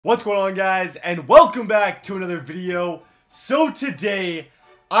What's going on, guys, and welcome back to another video. So today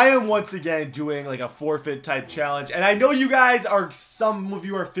I am once again doing like a forfeit type challenge, and I know you guys are, some of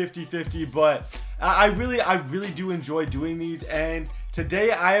you are 50-50, but I really do enjoy doing these. And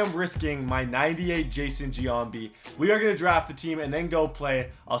today I am risking my 98 Jason Giambi. We are going to draft the team and then go play.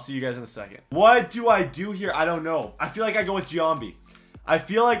 I'll see you guys in a second. What do I do here? I don't know. I feel like I go with Giambi. I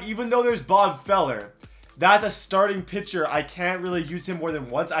feel like even though there's Bob Feller, that's a starting pitcher, I can't really use him more than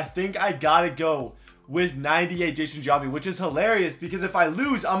once. I think I gotta go with 98 Jason Giambi, which is hilarious because if I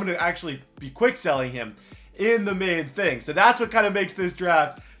lose, I'm gonna actually be quick selling him in the main thing. So that's what kind of makes this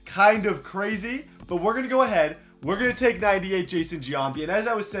draft kind of crazy. But we're gonna go ahead. We're gonna take 98 Jason Giambi. And as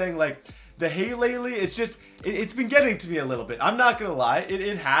I was saying, like, the hate lately, it's been getting to me a little bit. I'm not gonna lie,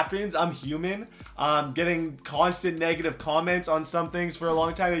 it happens. I'm human. Getting constant negative comments on some things for a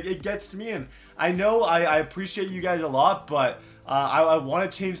long time, it gets to me, and I know I appreciate you guys a lot, but I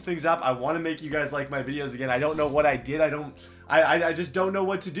want to change things up. I want to make you guys like my videos again. I don't know what I did. I just don't know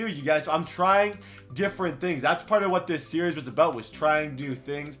what to do, you guys. So I'm trying different things. That's part of what this series was about, was trying new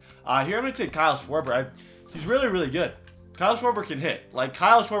things. Here I'm gonna take Kyle Schwarber. He's really good. Kyle Schwarber can hit. Like,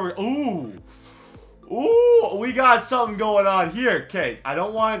 Kyle Schwarber. Ooh, we got something going on here. Okay,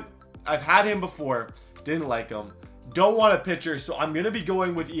 I've had him before, didn't like him, don't want a pitcher, so I'm gonna be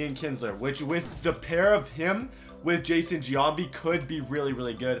going with Ian Kinsler, which with the pair of him with Jason Giambi could be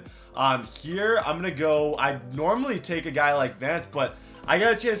really good. Here I'm gonna go, I normally take a guy like Vance, but I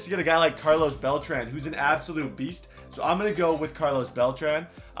got a chance to get a guy like Carlos Beltran, who's an absolute beast, so I'm gonna go with Carlos Beltran.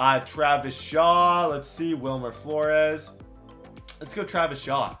 Travis Shaw, let's see, Wilmer Flores, let's go Travis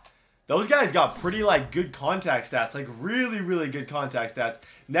Shaw. Those guys got pretty, like, good contact stats, like really good contact stats.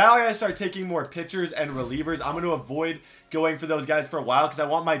 Now I gotta start taking more pitchers and relievers. I'm gonna avoid going for those guys for a while because I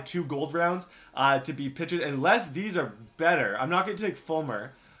want my 2 gold rounds to be pitchers, unless these are better. I'm not gonna take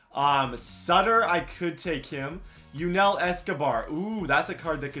Fulmer. Sutter, I could take him. Yunel Escobar, ooh, that's a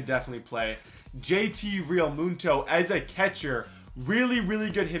card that could definitely play. JT Realmuto as a catcher, really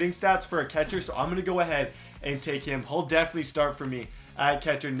good hitting stats for a catcher, so I'm gonna go ahead and take him. He'll definitely start for me at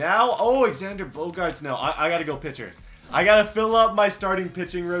catcher. Now, oh, Alexander Bogaerts. No, I gotta go pitchers. I gotta fill up my starting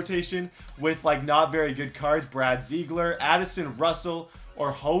pitching rotation with, like, not very good cards. Brad Ziegler, Addison Russell,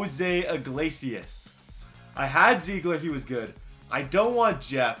 or Jose Iglesias. I had Ziegler, he was good. I don't want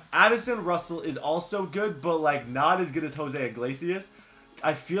Jeff. Addison Russell is also good, but, like, not as good as Jose Iglesias.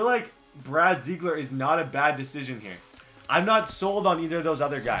 I feel like Brad Ziegler is not a bad decision here. I'm not sold on either of those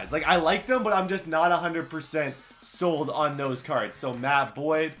other guys. Like, I like them, but I'm just not 100% sold on those cards. So Matt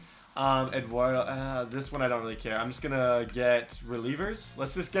Boyd, Eduardo, this one I don't really care. I'm just gonna get relievers.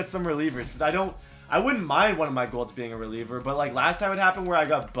 Let's just get some relievers, because I wouldn't mind one of my golds being a reliever, but like last time it happened where I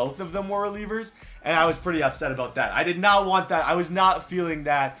got both of them were relievers, and I was pretty upset about that. I did not want that. I was not feeling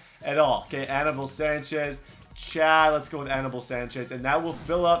that at all. Okay, Anibal Sanchez, Chad, let's go with Anibal Sanchez, and that will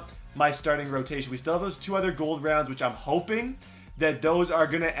fill up my starting rotation. We still have those 2 other gold rounds, which I'm hoping that those are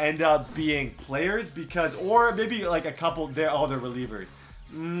going to end up being players, because, or maybe like a couple, they're relievers.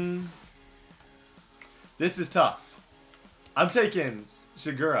 This is tough. I'm taking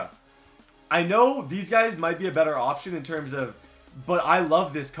Segura. I know these guys might be a better option in terms of, but I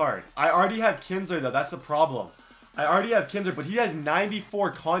love this card. I already have Kinsler though, that's the problem. I already have Kinsler, but he has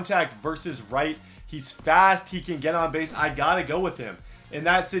 94 contact versus right. He's fast, he can get on base. I gotta go with him in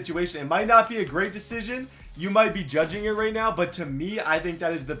that situation. It might not be a great decision. You might be judging it right now, but to me, I think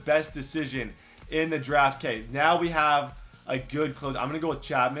that is the best decision in the draft. Okay, now we have a good close. I'm going to go with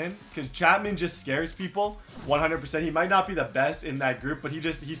Chapman, because Chapman just scares people 100%. He might not be the best in that group, but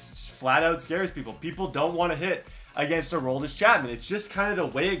he's flat out scares people. People don't want to hit against a Aroldis Chapman. It's just kind of the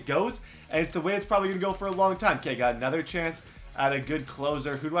way it goes, and it's the way it's probably going to go for a long time. Okay, got another chance at a good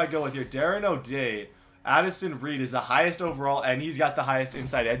closer. Who do I go with here? Darren O'Day. Addison Reed is the highest overall, and he's got the highest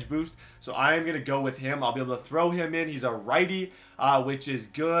inside edge boost, so I am going to go with him. I'll be able to throw him in. He's a righty, which is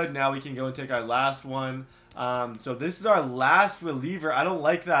good. Now we can go and take our last one. So this is our last reliever. I don't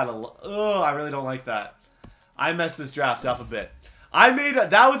like that. I really don't like that. I messed this draft up a bit.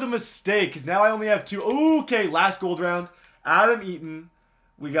 That was a mistake, because now I only have 2. Ooh, okay, last gold round. Adam Eaton.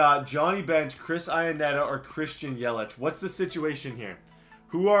 We got Johnny Bench, Chris Iannetta, or Christian Yelich. What's the situation here?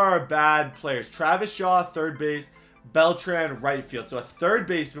 Who are our bad players? Travis Shaw, third base. Beltran, right field. So a third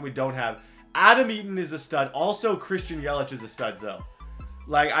baseman we don't have. Adam Eaton is a stud. Also, Christian Yelich is a stud, though.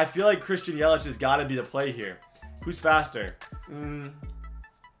 Like, I feel like Christian Yelich has got to be the play here. Who's faster? I'm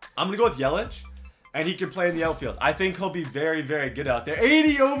going to go with Yelich, and he can play in the outfield. I think he'll be very good out there.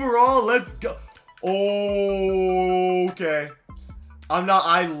 80 overall. Let's go. Okay.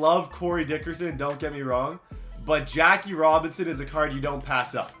 I love Corey Dickerson. Don't get me wrong. but Jackie Robinson is a card you don't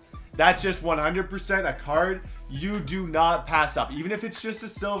pass up. That's just 100% a card you do not pass up. Even if it's just a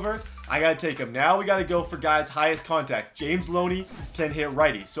silver, I got to take him. Now we got to go for guys highest contact. James Loney can hit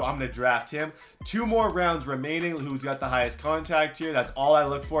righty, so I'm going to draft him. 2 more rounds remaining. Who's got the highest contact here? That's all I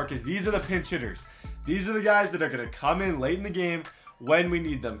look for, because these are the pinch hitters. These are the guys that are going to come in late in the game when we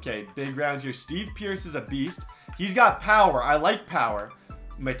need them. Okay, big round here. Steve Pearce is a beast. He's got power. I like power.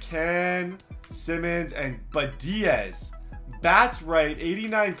 McCann, Simmons, but Diaz. Bats right,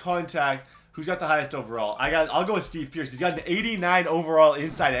 89 contact. Who's got the highest overall? I'll go with Steve Pearce. He's got an 89 overall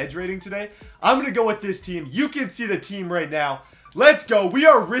inside edge rating today. I'm going to go with this team. You can see the team right now. Let's go. We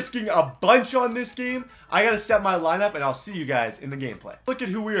are risking a bunch on this game. I got to set my lineup, and I'll see you guys in the gameplay. Look at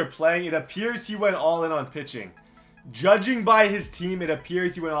who we are playing. It appears he went all in on pitching. Judging by his team, it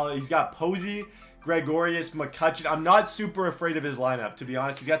appears he went all in. He's got Posey, Gregorius, McCutcheon. I'm not super afraid of his lineup, to be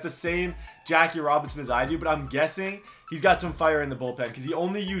honest. He's got the same Jackie Robinson as I do, but I'm guessing he's got some fire in the bullpen because he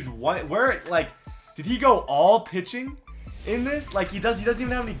only used one. Did he go all pitching in this? Like, he doesn't even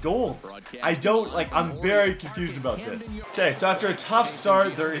have any golds. I'm very confused about this. Okay, so after a tough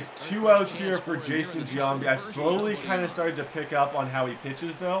start, there is 2 outs here for Jason Giambi. I've slowly kind of started to pick up on how he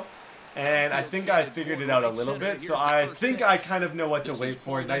pitches, though. And I think I figured it out a little bit. So I think I kind of know what to wait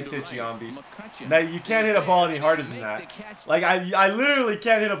for. Nice hit, Giambi. Now, you can't hit a ball any harder than that. Like, I literally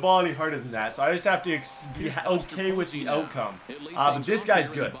can't hit a ball any harder than that. So I just have to be okay with the outcome. But this guy's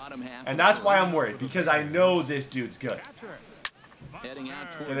good. And that's why I'm worried. Because I know this dude's good. Get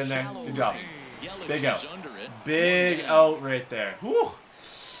in there. Good job. Big out. Big out right there. Whew.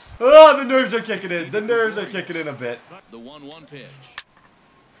 Oh, the nerves are kicking in. The nerves are kicking in a bit. The 1-1 pitch.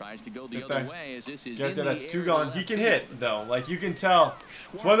 Tries to go the Get other way as this is Get there, that's 2 gone. He can hit, though. Like, you can tell.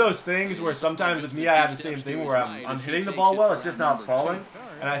 It's one of those things where sometimes with me, I have the same thing where I'm hitting the ball well, it's just not falling.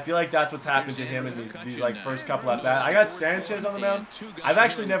 And I feel like that's what's happened to him in these like, first couple at bats. I got Sanchez on the mound. I've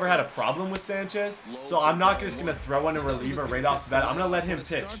actually never had a problem with Sanchez, so I'm not just going to throw in a reliever right off the bat. I'm going to let him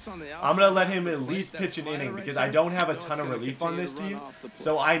pitch. I'm going to let him at least pitch an inning because I don't have a ton of relief on this team.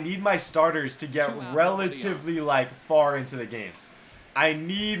 So I need my starters to get relatively, like, far into the games. I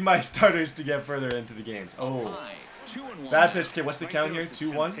need my starters to get further into the games. Oh. Bad pitch. Okay, what's the count here?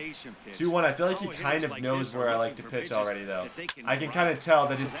 2-1? 2-1. I feel like he kind of knows where I like to pitch already, though. I can kind of tell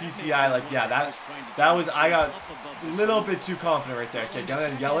that his PCI, like, yeah, that was, I got a little bit too confident right there. Okay, got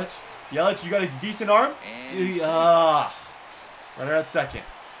it, Yelich. Yelich, you got a decent arm? Runner at second.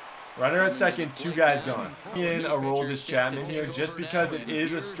 Runner at second, 2 guys gone. In a Aroldis Chapman here just because it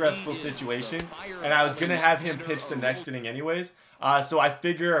is a stressful situation, and I was going to have him pitch the next inning anyways. So I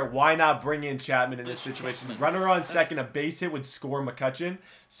figure why not bring in Chapman in this situation. Runner on second, a base hit would score McCutcheon.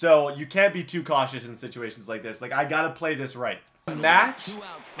 So you can't be too cautious in situations like this. Like, I got to play this right. Match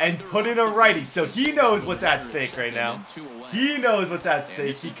and put in a righty. So he knows what's at stake right now. He knows what's at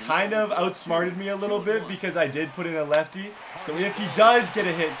stake. He kind of outsmarted me a little bit because I did put in a lefty. So if he does get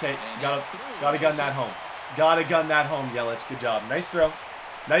a hit, okay, gotta gun that home. Gotta gun that home, Yelich. Good job. Nice throw.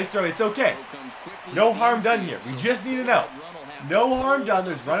 Nice throw. It's okay. No harm done here. We just need an out. No harm done.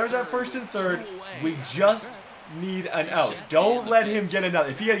 There's runners at first and third. We just need an out. Don't let him get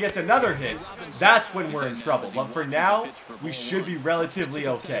another. If he gets another hit, that's when we're in trouble. But for now, we should be relatively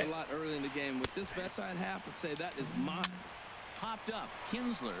okay.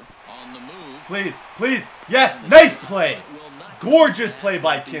 Please, please. Yes, nice play. Gorgeous play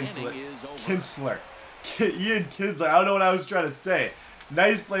by Kinsler. Ian Kinsler. I don't know what I was trying to say.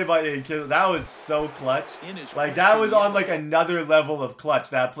 Nice play by Ian Kinsler. That was so clutch. Like, that was on, like, another level of clutch,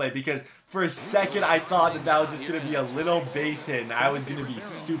 that play. Because for a second, I thought that was just going to be a little base hit, and I was going to be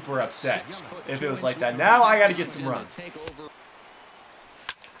super upset if it was like that. Now I got to get some runs.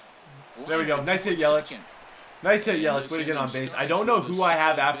 There we go. Nice hit, Yelich. Nice hit, Yelich. Way to get on base. I don't know who I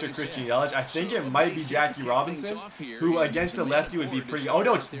have after Christian Yelich. I think it might be Jackie Robinson, who against a lefty would be pretty... Oh,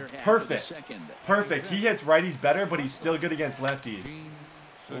 no, it's perfect. Perfect. He hits righties better, but he's still good against lefties.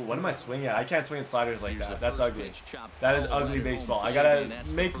 Ooh, what am I swinging at? I can't swing at sliders like that. That's ugly. That is ugly baseball. I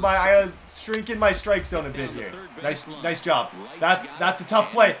gotta shrink in my strike zone a bit here. Nice job. That's a tough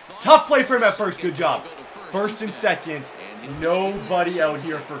play. Tough play for him at first. Good job. First and second. Nobody out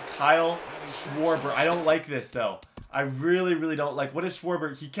here for Kyle Schwarber. I don't like this, though. I really, really don't like. What is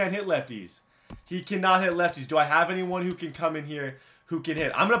Schwarber? He can't hit lefties. He cannot hit lefties. Do I have anyone who can come in here who can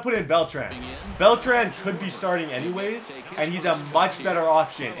hit. I'm going to put in Beltran. Beltran could be starting anyways, and he's a much better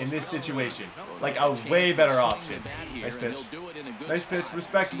option in this situation. Like a way better option. Nice pitch. Nice pitch.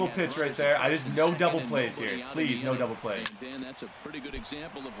 Respectable pitch right there. I just no double plays here. Please, no double plays.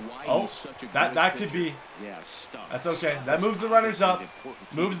 Oh, that could be. That's okay. That moves the runners up.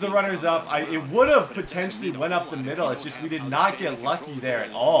 Moves the runners up. It would have potentially went up the middle. It's just we did not get lucky there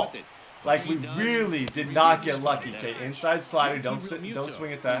at all. Like, we really did not get lucky. Okay, inside slider. Don't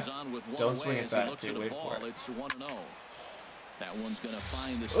swing at that. Don't swing at that. Okay, wait for it.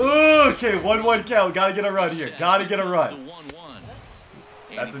 Okay, 1-1 count. Gotta get a run here. Gotta get a run.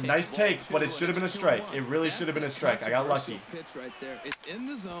 That's a nice take, but it should have been a strike. It really should have been a strike. I got lucky.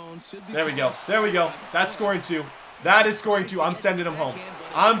 There we go. There we go. That's scoring 2. That is scoring 2. I'm sending him home.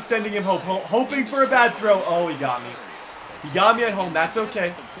 I'm sending him home. Hoping for a bad throw. Oh, he got me. He got me at home. That's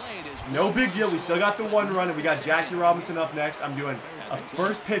okay. No big deal. We still got the 1 run, and we got Jackie Robinson up next. I'm doing a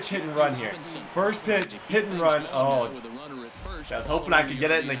first pitch hit and run here. First pitch hit and run. Oh, I was hoping I could get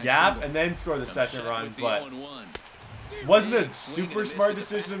it in the gap and then score the second run, but wasn't a super smart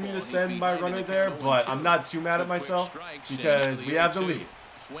decision of me to send my runner there, but I'm not too mad at myself because we have the lead.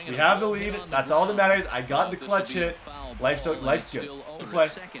 We have the lead. That's all that matters. I got the clutch hit. Life's good. Good play.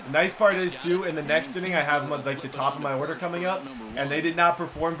 The nice part is, too, in the next inning, I have them at like the top of my order coming up, and they did not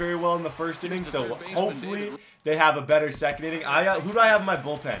perform very well in the first inning, so hopefully they have a better second inning. Who do I have in my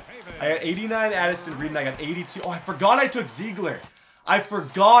bullpen? I got 89 Addison Reed, and I got 82. Oh, I forgot I took Ziegler.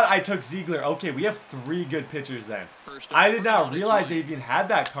 Okay, we have 3 good pitchers then. I did not realize they even had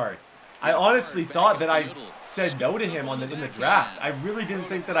that card. I honestly thought that I said no to him in the draft. I really didn't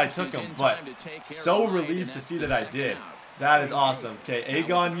think that I took him, but so relieved to see that I did. That is awesome. Okay,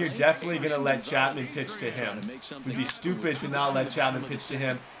 Agon here, definitely going to let Chapman pitch to him. We'd be stupid to not let Chapman pitch to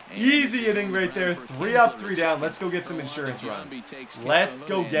him. Easy inning right there. 3 up, 3 down. Let's go get some insurance runs. Let's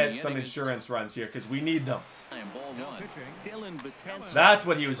go get some insurance runs here because we need them. That's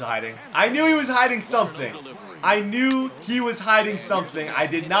what he was hiding. I knew he was hiding something. I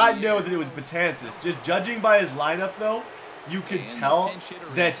did not know that it was Betances. Just judging by his lineup, though, you could tell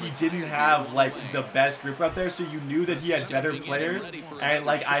that he didn't have, like, the best group out there, so you knew that he had better players. And,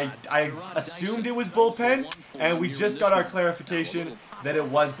 like, I assumed it was bullpen, and we just got our clarification that it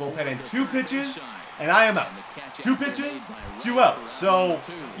was bullpen. And 2 pitches, and I am out. 2 pitches, 2 out. So,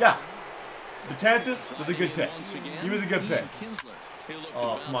 yeah. Betances was a good pick. He was a good pick.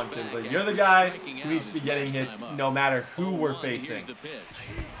 Oh, come on, Kinsley. You're the guy who needs to be getting hits no matter who we're facing.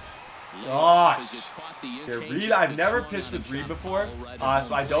 Gosh. Reed, I've never pitched with Reed before,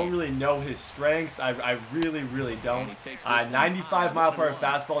 so I don't really know his strengths. I really, really don't. 95-mile-per-hour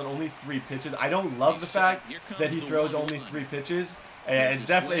fastball and only 3 pitches. I don't love the fact that he throws only 3 pitches.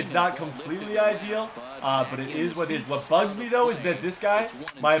 It's not completely ideal, but it is what it is. What bugs me, though, is that this guy,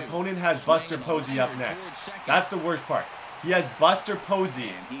 my opponent, has Buster Posey up next. That's the worst part. He has Buster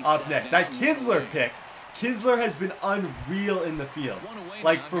Posey up next. That Kinsler pick, Kinsler has been unreal in the field.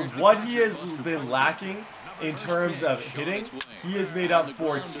 Like, for what he has been lacking in terms of hitting, he has made up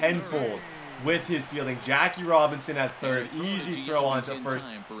for tenfold with his fielding. Jackie Robinson at third. Easy throw onto first.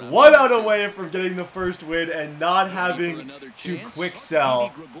 1 out away from getting the first win and not having to quick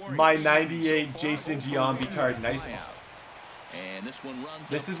sell my 98 Jason Giambi card. Nice.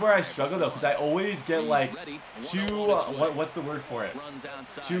 This is where I struggle, though, because I always get, like, too, what's the word for it?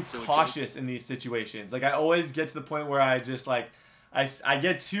 Too cautious in these situations. Like, I always get to the point where I just, like, I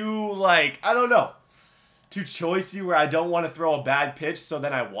get too, like, I don't know, too choicey where I don't want to throw a bad pitch, so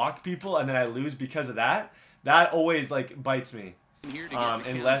then I walk people and then I lose because of that. That always, like, bites me,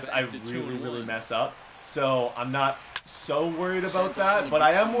 unless I really, really mess up. So I'm not so worried about that, but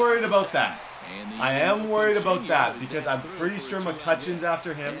I am worried about that. Because I'm pretty sure McCutcheon's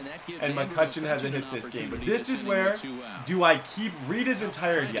after him, and McCutcheon hasn't hit this game. But this is where, do I keep, Reed isn't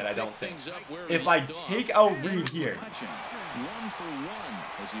tired yet, I don't think. If I take out Reed here.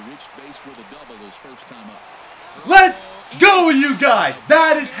 Let's go, you guys!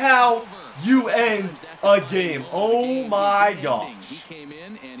 That is how you end a game. Oh my gosh.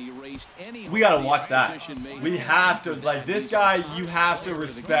 We gotta watch that. We have to, like, this guy, you have to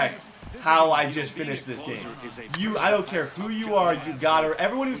respect how I just finished this game. I don't care who you are, you gotta,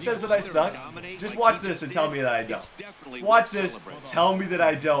 everyone who says that I suck, just watch this and tell me that I don't. Just watch this, tell me that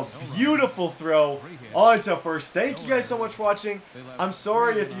I don't. Beautiful throw onto first. Thank you guys so much for watching. I'm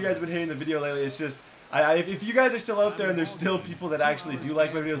sorry if you guys have been hating the video lately. It's just, if you guys are still out there and there's still people that actually do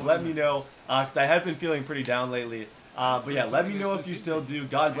like my videos, let me know, because I have been feeling pretty down lately. But yeah, let me know if you still do.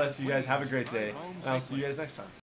 God bless you guys. Have a great day, and I'll see you guys next time.